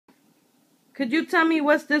Could you tell me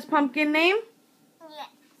what's this pumpkin name? Yeah.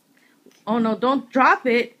 Oh no, don't drop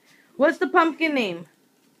it. What's the pumpkin name?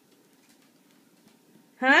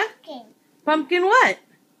 Huh? Pumpkin. Pumpkin what?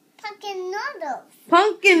 Pumpkin noodles.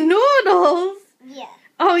 Pumpkin noodles? Yeah.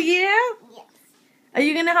 Oh yeah? Yes. Are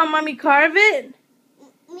you gonna help mommy carve it?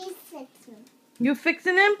 Me fixing. You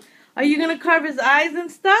fixing him? Are you gonna carve his eyes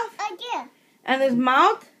and stuff? Oh yeah. And his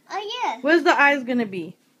mouth? Oh yeah. Where's the eyes gonna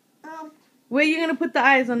be? Where are you gonna put the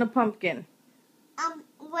eyes on the pumpkin?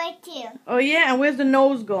 Right here. Oh yeah, and where's the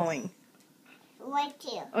nose going? Right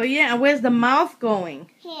here. Oh yeah, and where's the mouth going?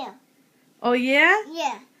 Here. Oh yeah?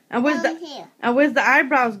 Yeah. And here. where's the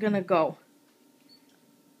eyebrows gonna go?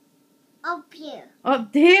 Up here.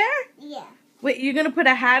 Up there? Yeah. Wait, you're gonna put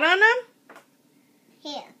a hat on him?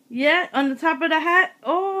 Here. Yeah, on the top of the hat?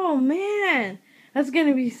 Oh man, that's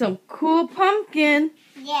gonna be some cool pumpkin.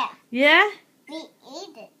 Yeah. Yeah? We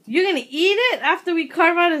eat it. You're gonna eat it after we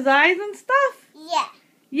carve out his eyes and stuff? Yeah.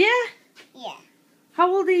 Yeah? Yeah. How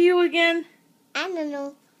old are you again? I don't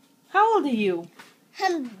know. How old are you?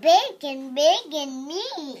 I'm big and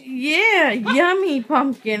meat. Yeah, yummy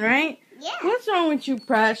pumpkin, right? Yeah. What's wrong with you,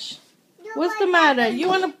 Presh? What's the matter? You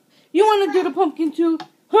wanna do the pumpkin too?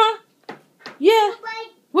 Huh? Yeah.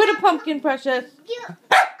 Where the pumpkin, Precious?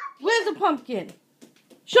 Where's the pumpkin?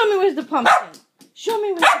 Show me where's the pumpkin. Show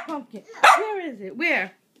me where's the pumpkin. Where is it?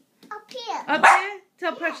 Where? Up here. Up there?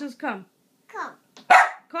 Tell Precious come. Come.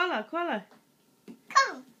 Call her, call her.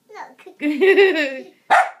 Come. Look. Good.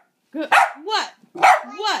 What?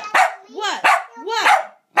 What? What?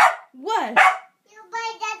 What? What?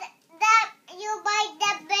 You buy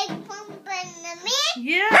that big pumpkin to me?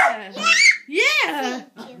 Yeah. Yeah.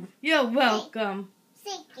 Thank you. You're welcome.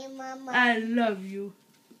 Thank you, Mama. I love you.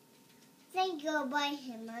 Thank you, buy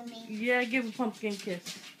him, Mommy. Yeah, give a pumpkin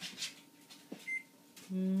kiss.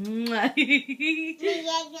 You like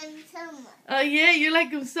him so much. Oh yeah, you like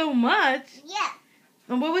him so much. Yeah.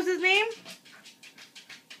 And what was his name?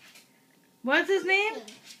 What's his name?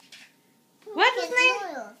 What's his name?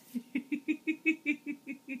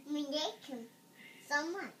 We like him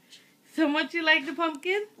so much. So much you like the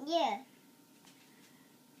pumpkin? Yeah.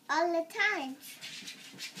 All the time.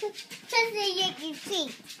 Something you can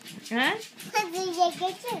see. Huh? Something you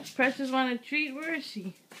can see. Precious want a treat? Where is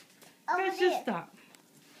she? Over Precious, there. stop.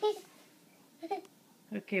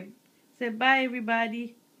 Okay. Say bye,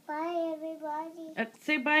 everybody. Bye, everybody.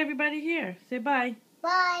 Say bye, everybody here. Say bye.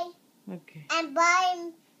 Bye. Okay. And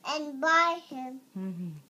buy him.